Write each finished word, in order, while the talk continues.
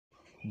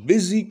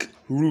Basic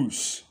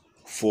rules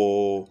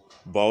for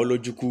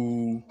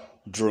biological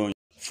drawing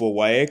for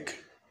WAEC,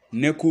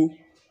 NECO,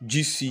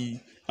 GC,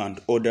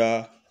 and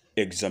other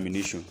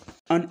examination.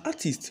 An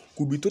artist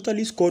could be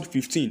totally scored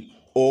 15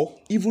 or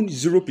even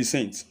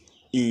 0%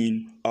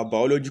 in a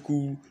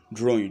biological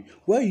drawing,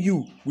 while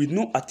you, with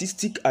no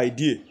artistic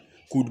idea,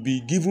 could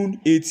be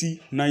given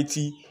 80,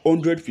 90,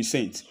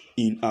 100%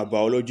 in a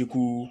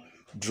biological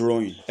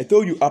drawing. I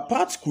tell you, a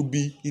part could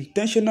be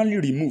intentionally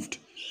removed.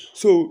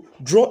 So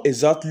draw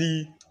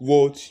exactly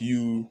what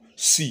you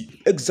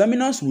see.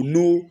 Examiners will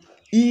know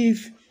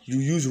if you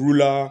use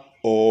ruler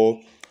or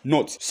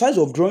not. Size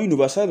of drawing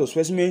over size of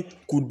specimen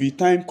could be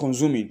time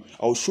consuming.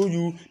 I'll show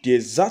you the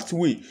exact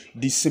way,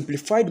 the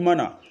simplified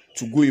manner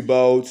to go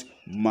about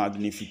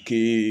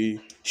magnification.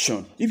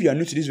 If you are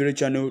new to this very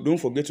channel, don't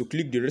forget to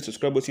click the red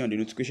subscribe button and the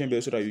notification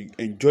bell so that you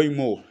enjoy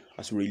more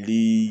as we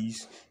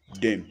release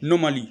them.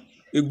 Normally,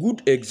 a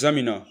good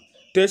examiner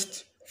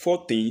tests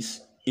 4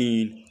 things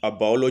in a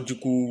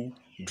biological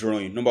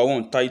drawing. Number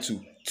 1,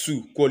 title.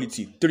 2,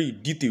 quality. 3,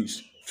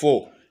 details.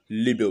 4,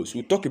 labels.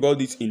 We'll talk about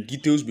this in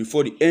details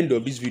before the end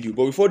of this video.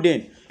 But before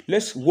then,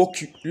 let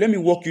me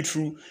walk you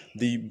through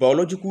the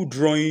biological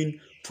drawing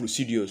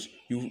procedures.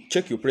 You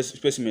check your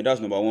specimen,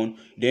 that's number 1.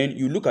 Then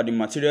you look at the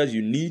materials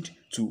you need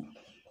to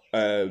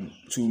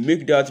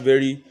make that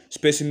very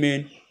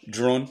specimen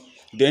drawn.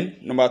 Then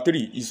number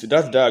 3 is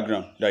that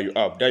diagram that you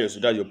have, that's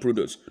your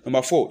product.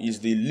 Number 4 is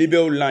the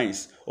label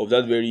lines of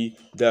that very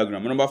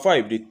diagram. And number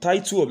 5, the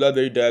title of that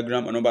very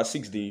diagram. And number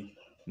 6, the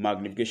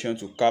magnification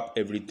to cap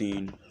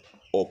everything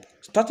up.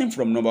 Starting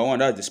from number 1,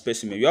 that's the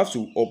specimen. You have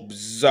to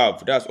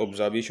observe, that's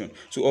observation.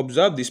 So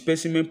observe the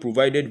specimen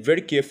provided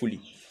very carefully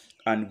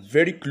and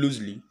very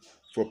closely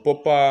for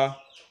proper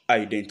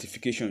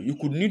identification. You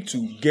could need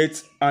to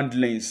get hand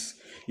lens.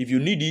 If you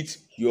need it,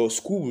 your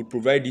school will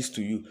provide this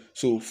to you.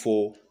 So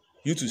for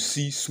you to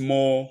see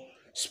small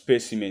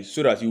specimens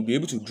so that you'll be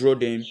able to draw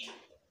them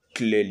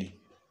clearly.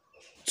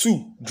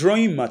 2,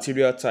 drawing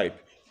material type.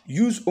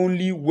 Use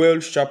only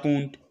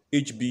well-sharpened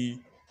HB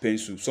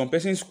pencil. Some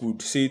persons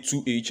could say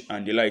 2H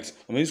and the likes.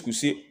 Some persons could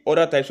say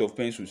other types of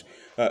pencils.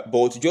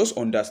 But just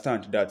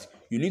understand that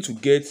you need to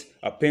get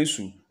a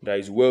pencil that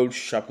is well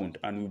sharpened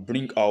and will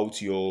bring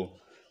out your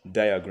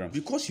diagram.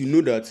 Because you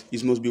know that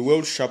it must be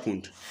well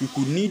sharpened, you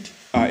could need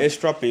an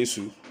extra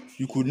pencil,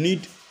 you could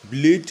need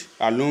blade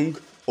along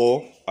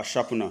or a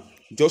sharpener.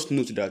 Just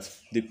note that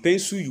the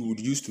pencil you would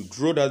use to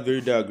draw that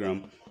very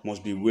diagram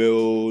must be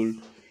well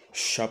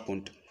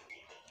sharpened.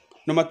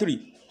 Number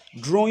 3,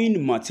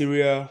 drawing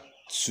material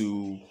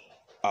to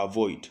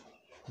avoid.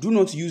 Do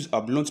not use a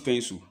blunt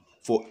pencil,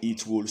 for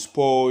it will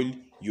spoil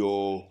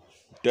your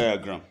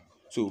diagram.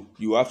 So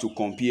you have to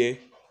compare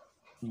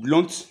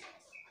blunt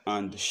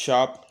and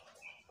sharp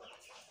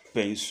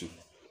pencil.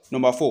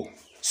 Number 4,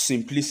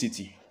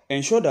 simplicity.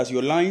 Ensure that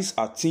your lines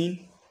are thin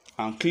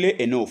and clear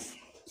enough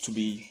to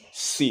be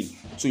seen.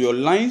 So your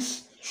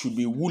lines should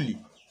be woolly.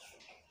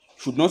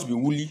 Should not be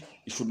woolly,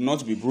 it should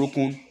not be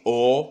broken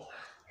or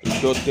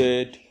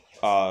dotted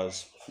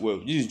as well.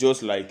 This is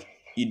just like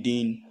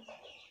hidden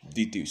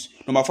details.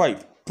 Number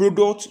 5,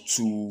 product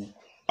to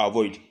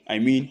avoid. I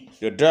mean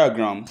the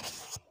diagram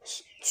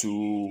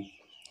to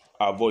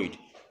avoid.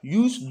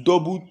 Use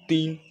double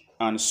thin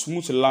and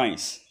smooth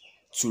lines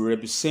to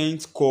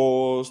represent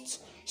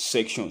cursed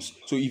sections.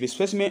 So if a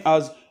specimen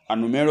has a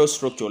numerous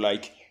structure,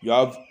 like you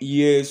have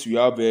ears, you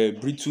have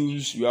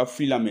brittles, you have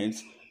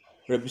filaments,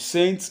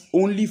 represent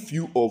only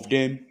few of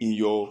them in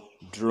your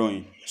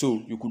drawing.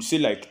 So you could say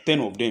like 10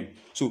 of them.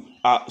 So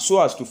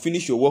as to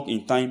finish your work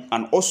in time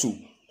and also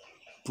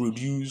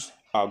produce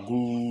a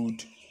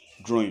good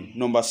drawing.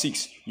 Number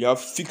 6, you have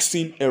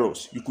fixing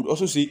errors. You could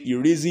also say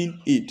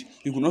erasing aid.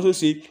 You could also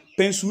say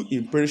pencil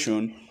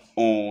impression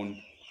on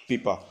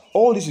paper.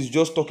 All this is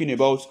just talking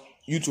about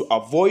you to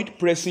avoid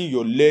pressing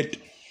your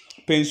lead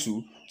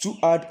pencil too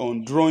hard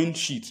on drawing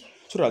sheet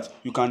so that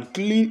you can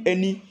clean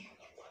any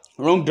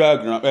wrong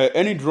diagram,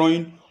 any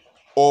drawing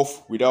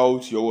off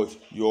without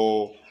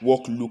your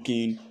work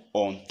looking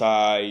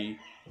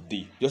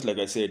untidy. Just like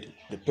I said,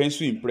 the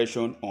pencil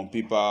impression on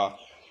paper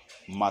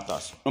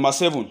matters. Number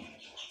 7,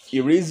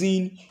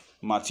 erasing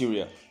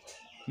material.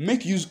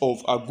 Make use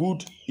of a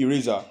good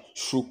eraser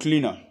stroke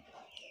cleaner.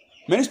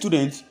 Many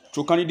students,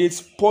 through candidates,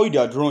 spoil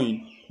their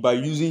drawing by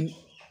using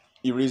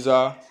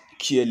eraser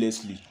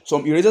carelessly.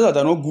 Some erasers that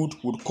are not good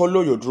would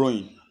color your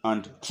drawing,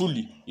 and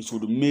truly it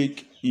would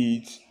make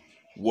it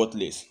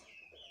worthless.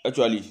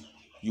 Actually,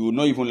 you will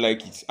not even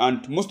like it.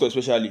 And most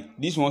especially,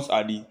 these ones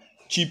are the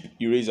cheap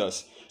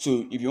erasers.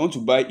 So if you want to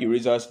buy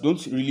erasers,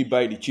 don't really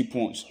buy the cheap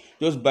ones.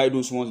 Just buy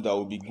those ones that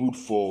will be good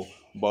for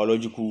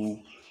biological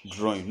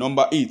drawing.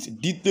 Number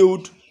 8,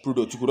 detailed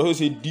product. You could also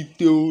say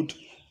detailed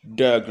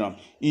diagram.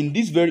 In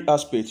this very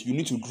aspect, you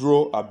need to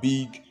draw a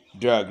big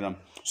diagram.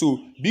 So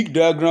big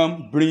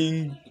diagrams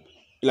bring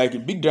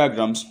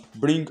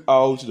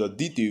out the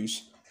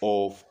details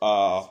of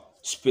a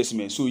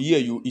specimen. So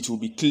here it will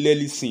be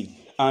clearly seen.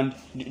 And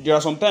there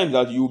are some times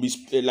that you'll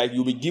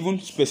be given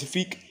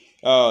specific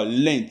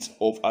length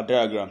of a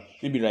diagram,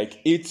 maybe like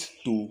 8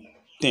 to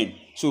 10.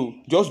 So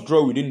just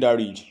draw within that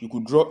range. You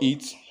could draw 8,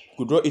 you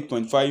could draw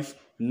 8.5,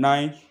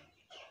 9,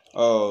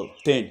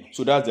 10.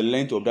 So that's the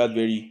length of that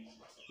very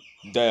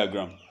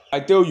diagram. I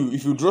tell you,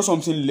 if you draw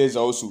something less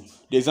also,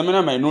 the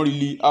examiner might not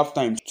really have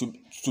time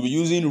to be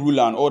using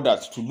ruler and all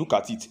that to look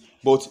at it.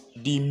 But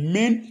the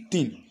main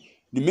thing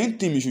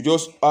you should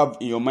just have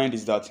in your mind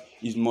is that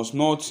it must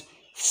not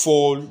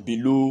fall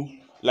below,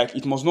 like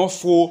it must not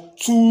fall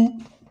too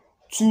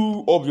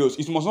obvious.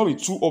 It must not be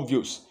too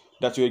obvious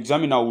that your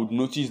examiner would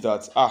notice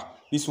that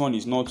this one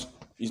is not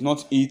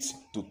 8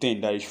 to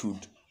 10 that it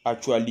should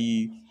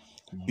actually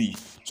be.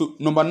 So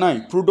number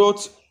 9,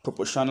 product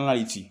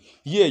proportionality.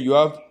 Here you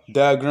have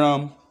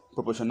diagram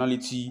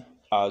proportionality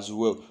as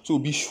well. So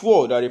be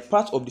sure that a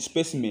part of the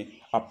specimen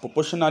are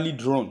proportionally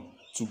drawn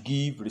to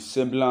give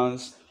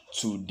resemblance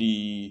to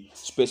the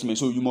specimen.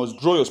 So you must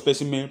draw your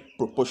specimen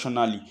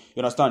proportionally.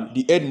 You understand?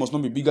 The head must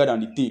not be bigger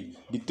than the tail.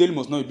 The tail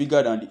must not be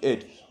bigger than the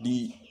head.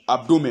 The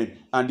abdomen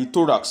and the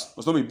thorax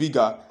must not be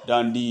bigger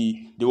than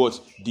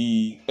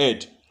the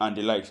head and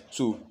the likes.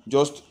 So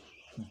just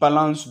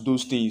balance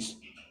those things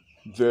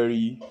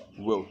very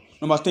well.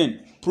 Number 10,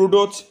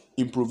 product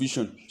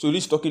improvision. So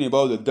this is talking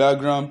about the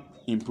diagram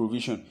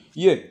improvision.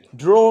 Here,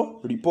 draw,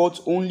 report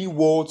only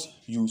what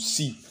you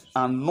see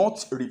and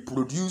not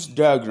reproduce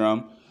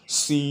diagram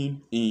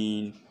seen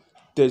in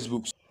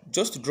textbooks.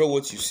 Just to draw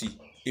what you see.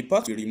 A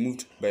part will be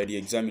removed by the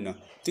examiner.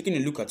 Taking a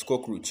look at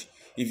cockroach.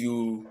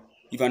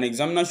 If an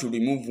examiner should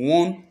remove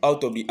one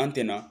out of the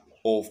antenna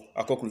of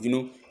a cockroach,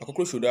 a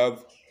cockroach should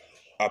have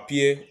a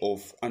pair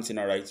of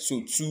antenna, right?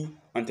 So 2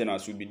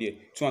 antennas will be there.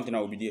 2 antenna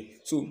will be there.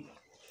 So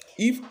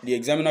if the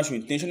examiner should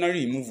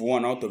intentionally remove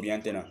one out of the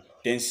antenna,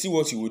 then see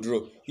what you will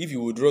draw. If you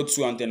will draw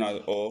 2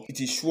 antennas, or it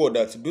is sure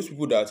that those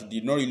people that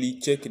did not really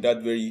check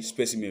that very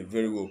specimen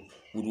very well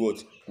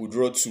would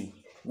draw 2.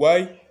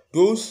 Why?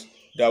 Those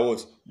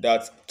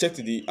that checked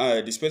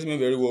the specimen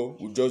very well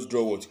would just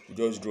draw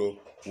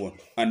 1,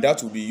 and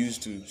that will be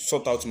used to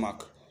sort out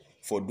mark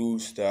for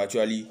those that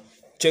actually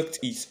checked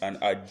it and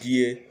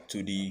adhere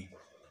to the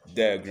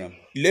diagram.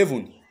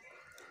 11,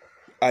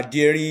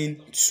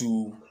 adhering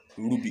to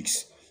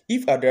Rubics.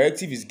 If a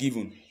directive is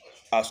given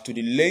as to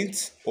the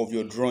length of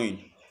your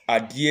drawing,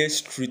 adhere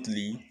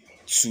strictly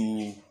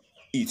to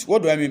it.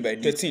 What do I mean by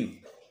 13?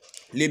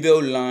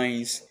 Label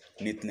lines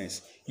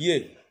neatness.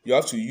 Here you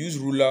have to use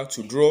ruler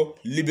to draw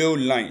label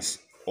lines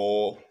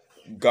or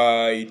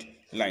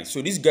guidelines.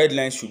 So these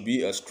guidelines should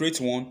be a straight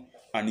one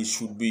and it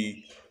should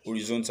be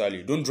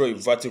horizontally. Don't draw a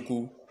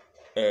vertical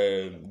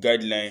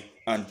guideline,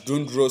 and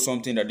don't draw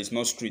something that is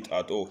not straight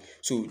at all.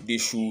 So they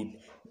should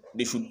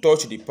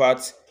touch the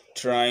part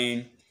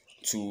trying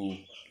to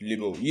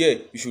label.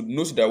 Here you should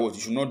note that you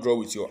should not draw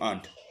with your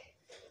hand.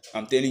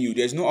 I'm telling you,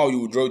 there's no how you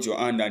will draw with your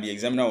hand and the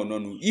examiner will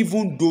not know.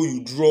 Even though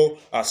you draw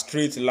a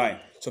straight line,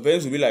 some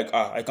parents will be like,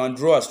 I can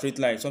draw a straight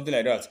line, something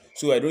like that,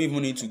 so I don't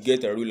even need to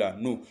get a ruler.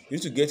 No, you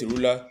need to get a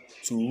ruler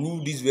to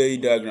rule this very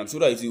diagram so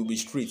that it will be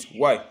straight.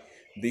 Why?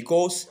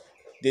 Because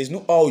there's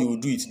no how you will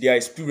do it. They are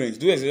experienced.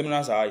 Those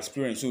examiners are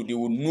experienced, so they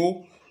will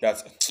know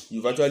that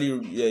you've actually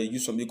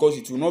used something, because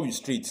it will not be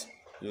straight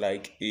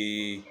like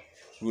a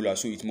ruler,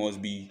 so it must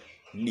be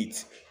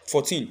neat.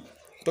 14,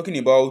 talking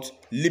about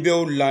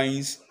label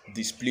lines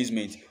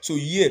displacement. So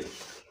here,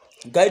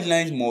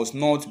 guidelines must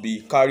not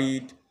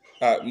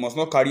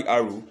carry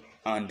arrow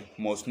and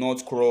must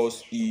not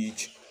cross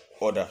each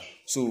other.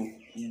 So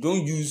you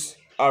don't use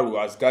arrow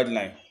as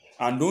guideline,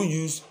 and don't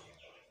use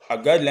a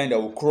guideline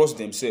that will cross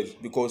themselves,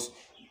 because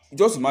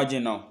just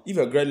imagine now, if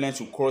a guideline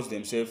should cross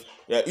themselves,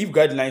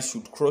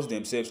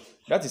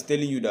 that is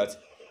telling you that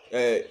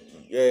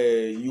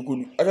you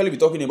could actually be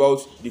talking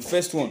about the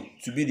first one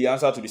to be the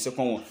answer to the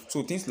second one.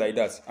 So things like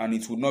that, and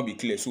it would not be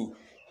clear. So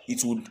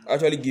it would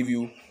actually give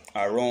you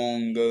a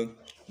wrong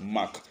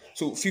mark.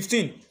 So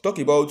 15, talk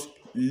about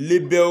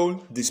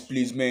label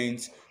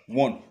displacement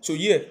 1. So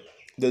here,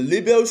 the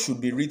label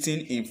should be written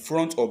in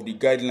front of the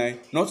guideline,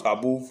 not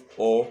above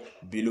or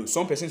below.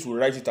 Some persons will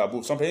write it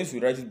above, some persons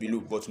will write it below,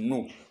 but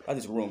no, that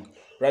is wrong.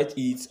 Write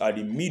it at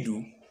the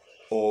middle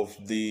of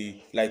the,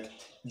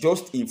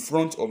 just in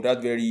front of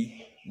that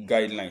very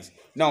guidelines.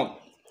 Now,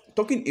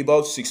 talking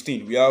about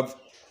 16, we have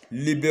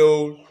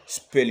label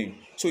spelling.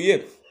 So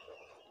here,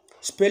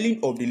 spelling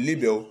of the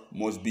label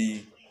must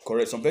be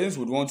correct. Some persons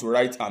would want to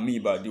write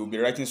amoeba, they will be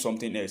writing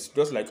something else,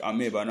 just like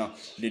amoeba now.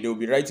 They will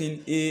be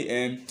writing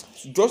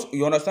just,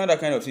 you understand that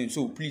kind of thing.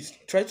 So please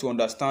try to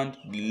understand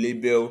the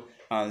label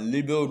and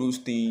label those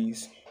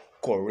things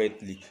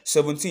correctly.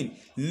 17,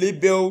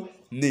 label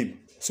name.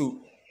 So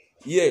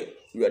here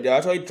they're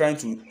actually trying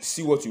to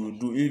see what you will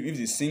do, if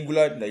it's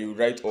singular that you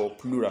write or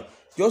plural.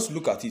 Just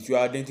look at it. You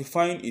are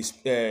identifying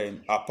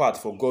a part,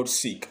 for God's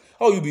sake.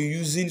 How you be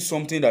using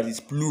something that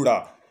is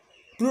plural?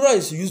 Plural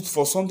is used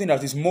for something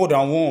that is more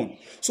than one.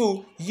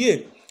 So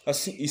here, a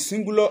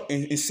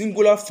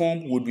singular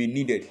form would be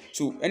needed.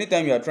 So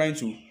anytime you are trying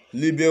to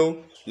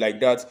label like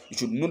that, you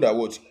should know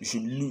that you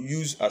should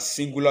use a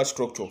singular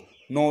structure,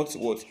 not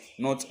what,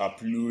 not a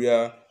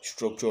plural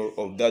structure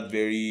of that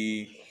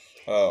very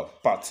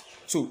part.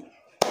 So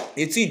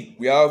 18,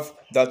 we have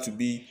that to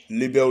be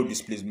label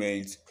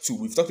displacement 2.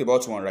 We've talked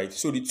about 1, right?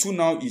 So the 2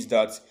 now is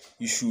that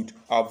you should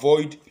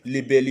avoid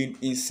labeling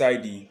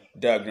inside the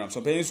diagram.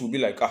 Some parents will be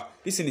like,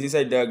 this thing is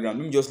inside the diagram,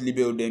 let me just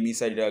label them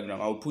inside the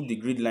diagram. I'll put the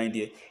grid line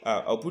there,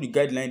 I'll put the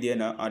guideline there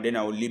now, and then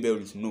I'll label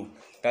it. No,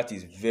 that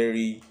is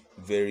very,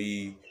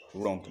 very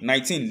wrong.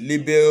 19,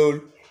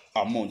 label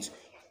amount.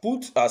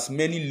 Put as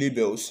many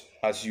labels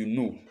as you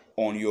know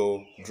on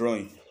your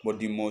drawing, but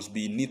they must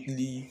be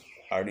neatly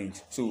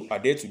arranged. So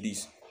adhere to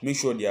this, make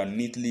sure they are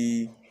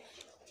neatly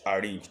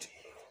arranged.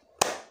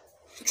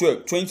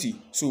 20,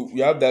 so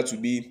we have that to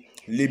be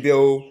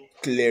label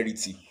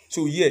clarity.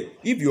 So here,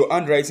 if your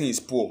handwriting is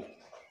poor,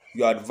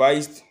 I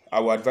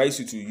will advise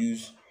you to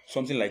use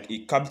something like a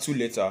capital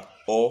letter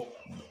or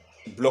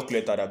block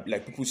letter, that,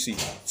 like people say,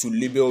 to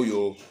label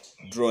your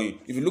drawing.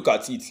 If you look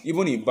at it,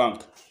 even in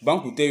bank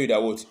will tell you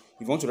that what, if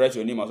you want to write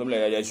your name or something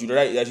like that, you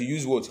should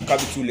use what,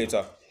 capital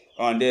letter.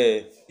 And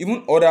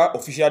even other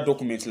official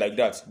documents like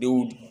that, they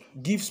would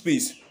give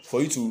space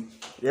for you to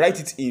write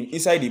it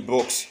inside a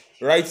box.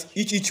 Write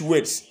each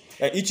words,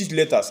 each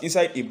letters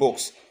inside a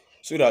box,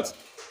 so that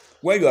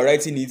when you are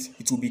writing it,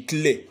 it will be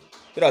clear.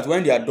 So that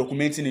when they are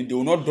documenting it, they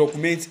will not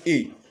document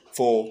A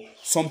for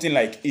something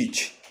like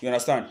H. You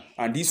understand?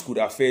 And this could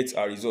affect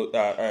our result.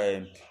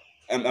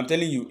 I'm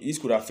telling you, this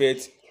could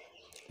affect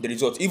the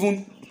result.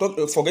 Even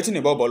forgetting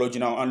about biology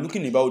now and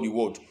looking about the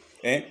word.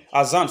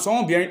 Azan,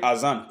 someone bearing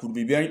Azan could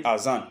be bearing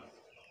Azan.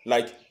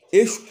 Like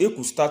A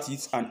could start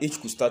it and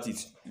H could start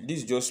it. This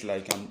is just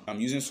like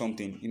I'm using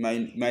something. It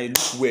might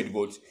look weird,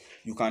 but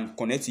you can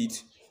connect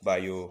it by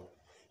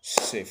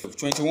yourself.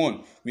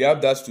 21, we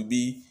have that to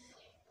be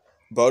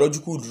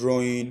biological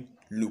drawing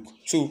look.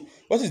 So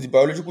what is the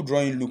biological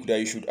drawing look that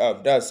you should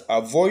have? That's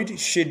avoid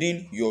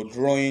shading your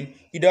drawing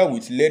either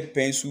with lead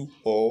pencil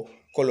or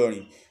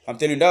coloring. I'm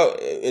telling you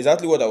that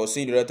exactly what I was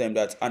saying the other time,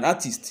 that an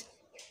artist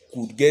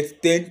could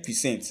get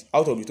 10%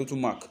 out of the total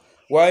mark,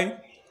 while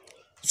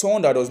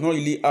someone that does not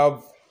really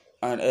have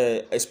an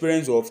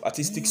experience of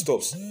artistic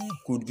stuffs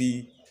could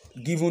be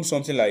given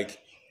something like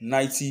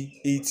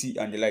 90, 80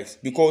 and the likes,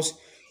 because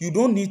you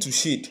don't need to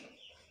shade.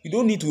 You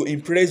don't need to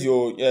impress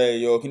your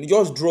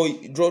just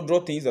draw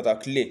things that are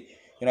clear.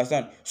 You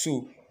understand?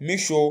 So make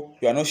sure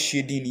you are not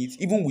shading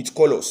it, even with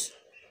colors.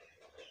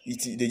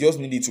 They just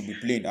need it to be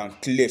plain and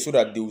clear, so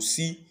that they will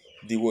see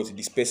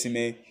the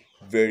specimen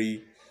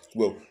very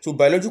well. So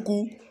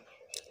biological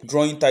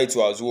drawing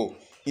title as well.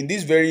 In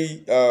this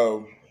very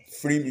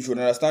frame, you should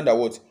understand that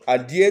what,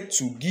 adhere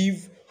to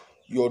give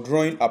your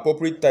drawing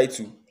appropriate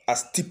title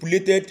as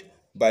stipulated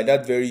by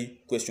that very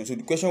question. So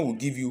the question will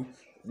give you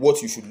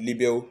what you should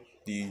label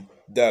the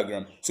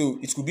diagram. So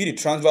it could be the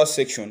transverse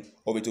section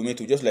of a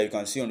tomato, just like you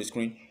can see on the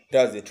screen.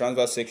 That's the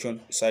transverse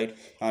section side,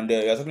 and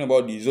we are talking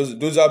about the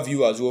dorsal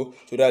view as well.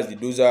 So that's the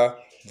dorsal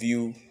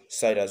view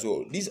side as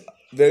well. This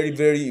very,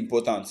 very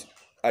important.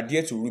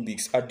 Adhere to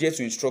Rubics, adhere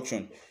to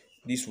instruction.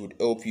 This would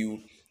help you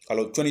a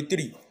lot.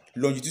 23,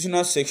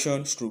 longitudinal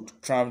section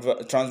stroke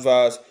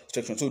transverse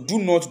section. So do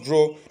not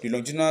draw the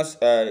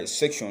longitudinal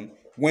section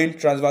when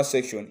transverse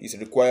section is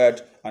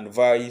required, and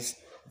vice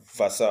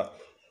versa.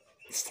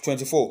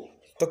 24,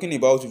 talking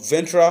about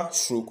ventral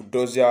stroke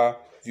dorsal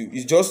view.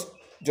 It's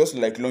just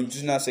like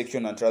longitudinal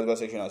section and transverse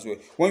section as well.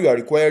 When you are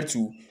required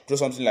to draw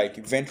something like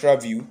ventral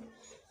view,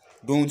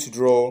 don't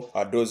draw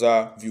a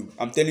dorsal view.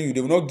 I'm telling you, they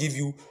will not give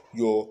you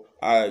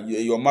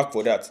your mark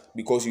for that,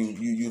 because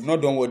you've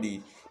not done what they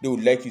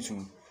would like you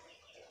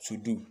to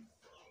do.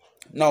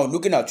 Now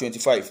looking at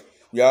 25,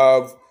 we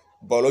have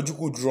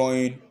biological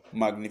drawing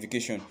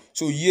magnification.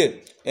 So here,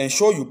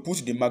 ensure you put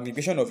the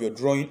magnification of your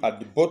drawing at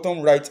the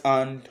bottom right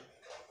hand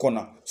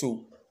corner.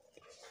 So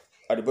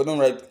at the bottom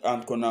right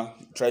hand corner,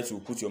 try to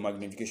put your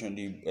magnification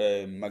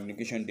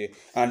there,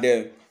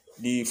 and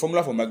the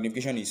formula for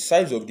magnification is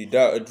size of the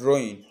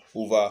drawing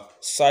over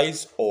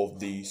size of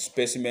the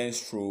specimen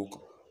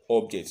stroke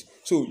object.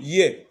 So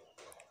here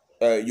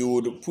you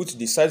would put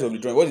the size of the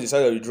drawing. What is the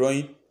size of the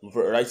drawing?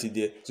 Write it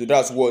there. So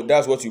that's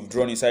what you've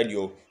drawn inside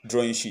your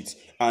drawing sheet.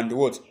 And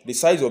the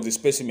size of the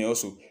specimen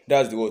also,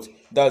 that's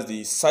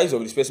the size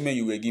of the specimen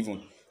you were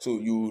given. So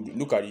you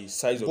look at the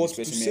size of the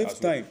specimen. To save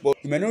time, but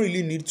you might not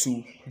really need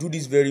to do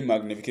this very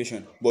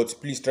magnification, but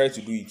please try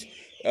to do it.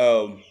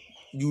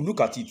 You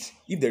look at it.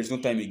 If there is no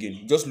time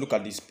again, just look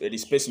at the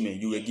specimen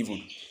you were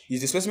given.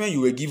 Is the specimen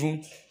you were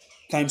given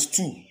times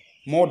 2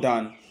 more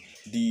than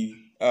the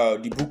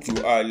book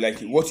you are, like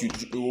what you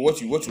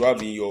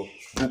have in your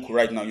book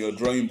right now, your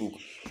drawing book?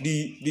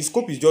 The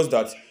scope is just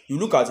that you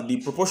look at the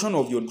proportion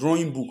of your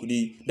drawing book,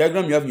 the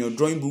diagram you have in your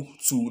drawing book,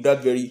 to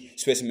that very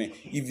specimen.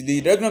 If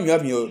the diagram you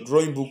have in your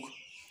drawing book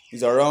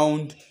is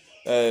around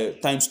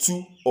times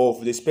 2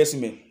 of the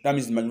specimen, that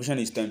means the magnification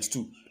is times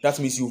 2. That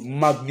means you've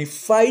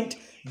magnified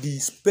the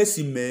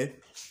specimen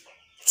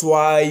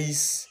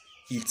twice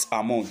its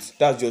amount.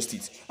 That's just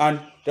it. And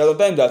there are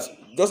times that,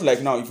 just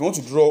like now, if you want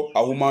to draw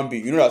a human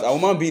being, you know that a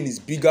human being is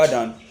bigger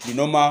than the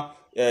normal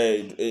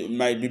it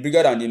might be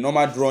bigger than the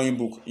normal drawing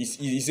book. It's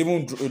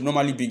even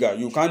normally bigger.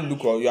 You can't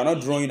look, or you are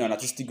not drawing an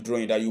artistic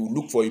drawing that you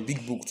look for a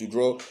big book to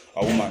draw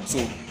a woman.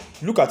 So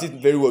look at it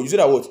very well. You say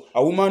that what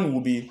a woman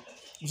will be,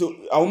 so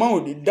a woman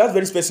will, that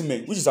very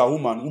specimen which is a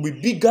woman will be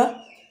bigger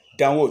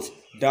than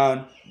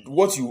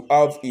what you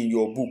have in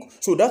your book.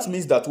 So that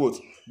means that what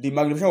the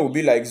magnification will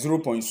be like 0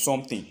 point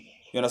something.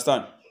 You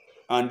understand?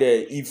 And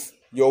if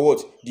your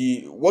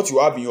what you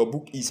have in your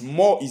book is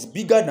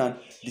bigger than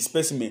the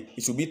specimen,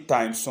 it will be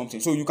times something.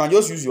 So you can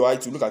just use your eye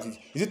to look at it.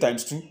 Is it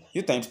times 2? Is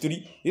it times 3?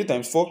 Is it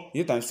times 4?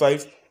 Is it times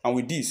 5? And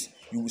with this,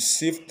 you will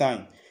save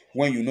time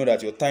when you know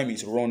that your time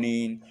is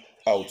running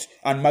out.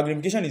 And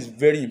magnification is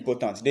very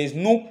important. There is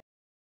no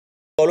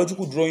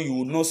biological drawing you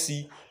will not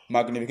see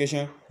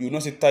magnification, you will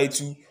not see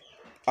title,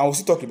 and we'll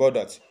still talk about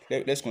that.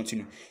 Let's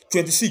continue.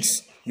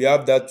 26, we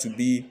have that to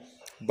be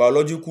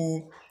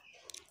biological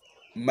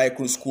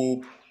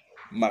microscope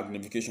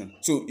magnification.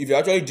 So if you're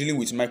actually dealing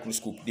with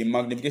microscope, the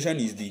magnification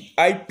is the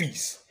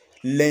eyepiece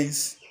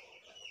lens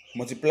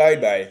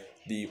multiplied by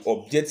the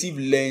objective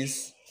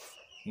lens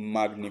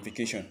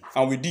magnification,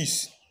 and with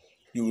this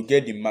you will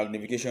get the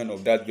magnification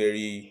of that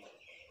very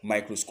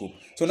microscope.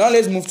 So now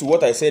let's move to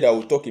what I said I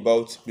will talk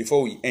about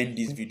before we end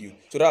this video.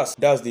 So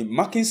that's the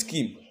marking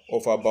scheme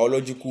of our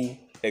biological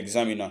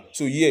examiner.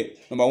 So here,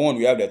 number 1,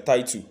 we have the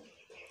title,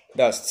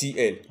 that's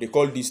TL. They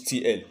call this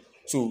TL.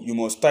 So you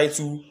must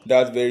title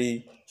that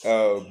very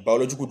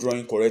biological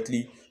drawing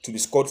correctly to be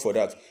scored for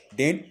that.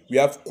 Then we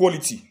have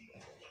quality.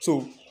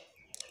 So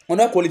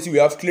under quality we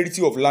have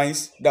clarity of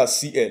lines, that's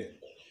CL.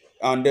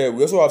 And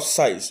we also have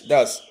size,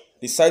 that's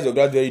the size of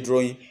that very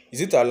drawing.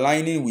 Is it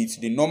aligning with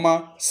the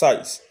normal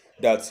size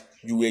that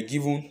you were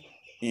given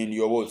in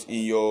your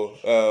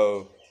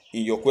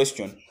in your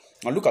question?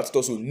 And look at it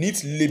also,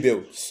 neat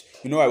labels.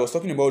 You know, I was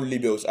talking about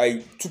labels.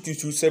 I took you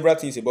through several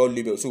things about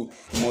labels. So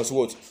you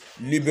must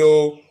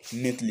label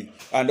neatly.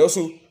 And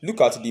also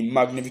look at the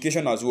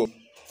magnification as well.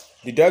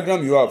 The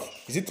diagram you have,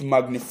 is it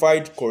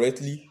magnified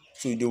correctly?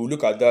 So they will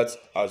look at that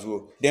as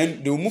well.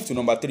 Then they will move to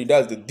number 3,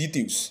 that's the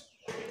details.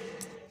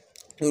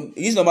 So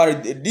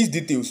these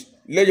details,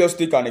 let's just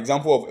take an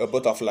example of a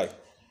butterfly.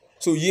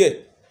 So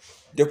here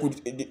they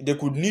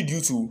could need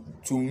you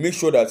to make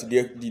sure that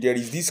there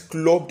is this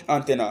clubbed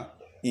antenna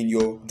in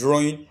your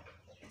drawing,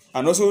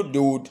 and also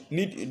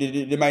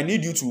they might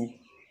need you to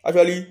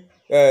actually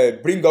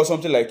bring out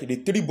something like the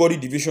 3 body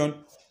division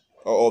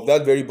of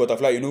that very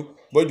butterfly. You know,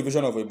 body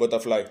division of a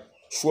butterfly,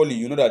 surely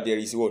you know that there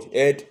is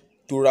head,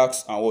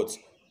 thorax,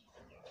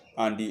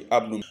 and the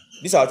abdomen.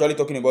 These are actually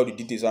talking about the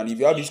details, and if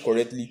you have this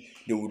correctly,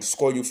 they would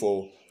score you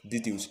for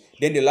details.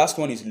 Then the last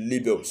one is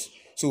labels.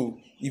 So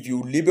if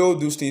you label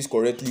those things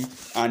correctly,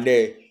 and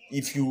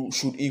if you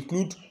should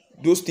include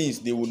those things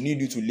they will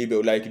need you to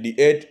label, like the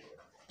head,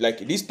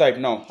 like this type.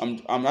 Now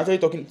I'm actually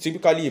talking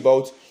typically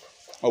about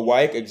a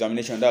WAEC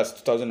examination, that's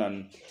 2000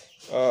 and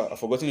I've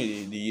forgotten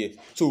the year.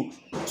 So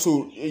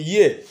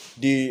here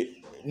they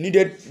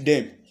needed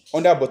them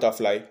under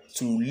butterfly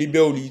to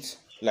label it,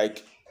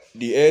 like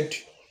the head,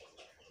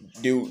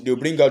 they'll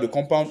bring out the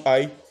compound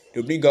eye,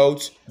 they'll bring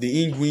out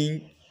the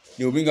wing,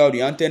 they'll bring out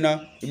the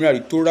antenna, they'll bring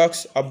out the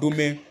thorax,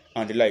 abdomen,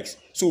 and the likes.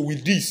 So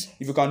with this,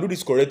 if you can do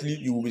this correctly,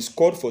 you will be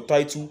scored for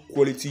title,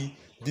 quality,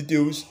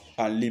 details,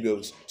 and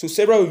labels. So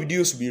several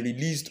videos will be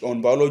released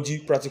on biology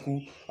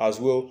practical as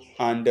well,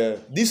 and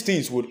these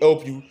things would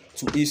help you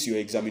to ace your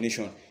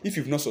examination. If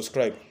you've not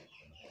subscribed,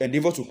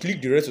 endeavor to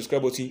click the red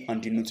subscribe button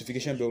and the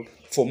notification bell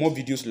for more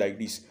videos like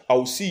this. I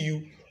will see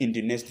you in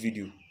the next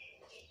video.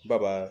 Bye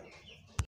bye.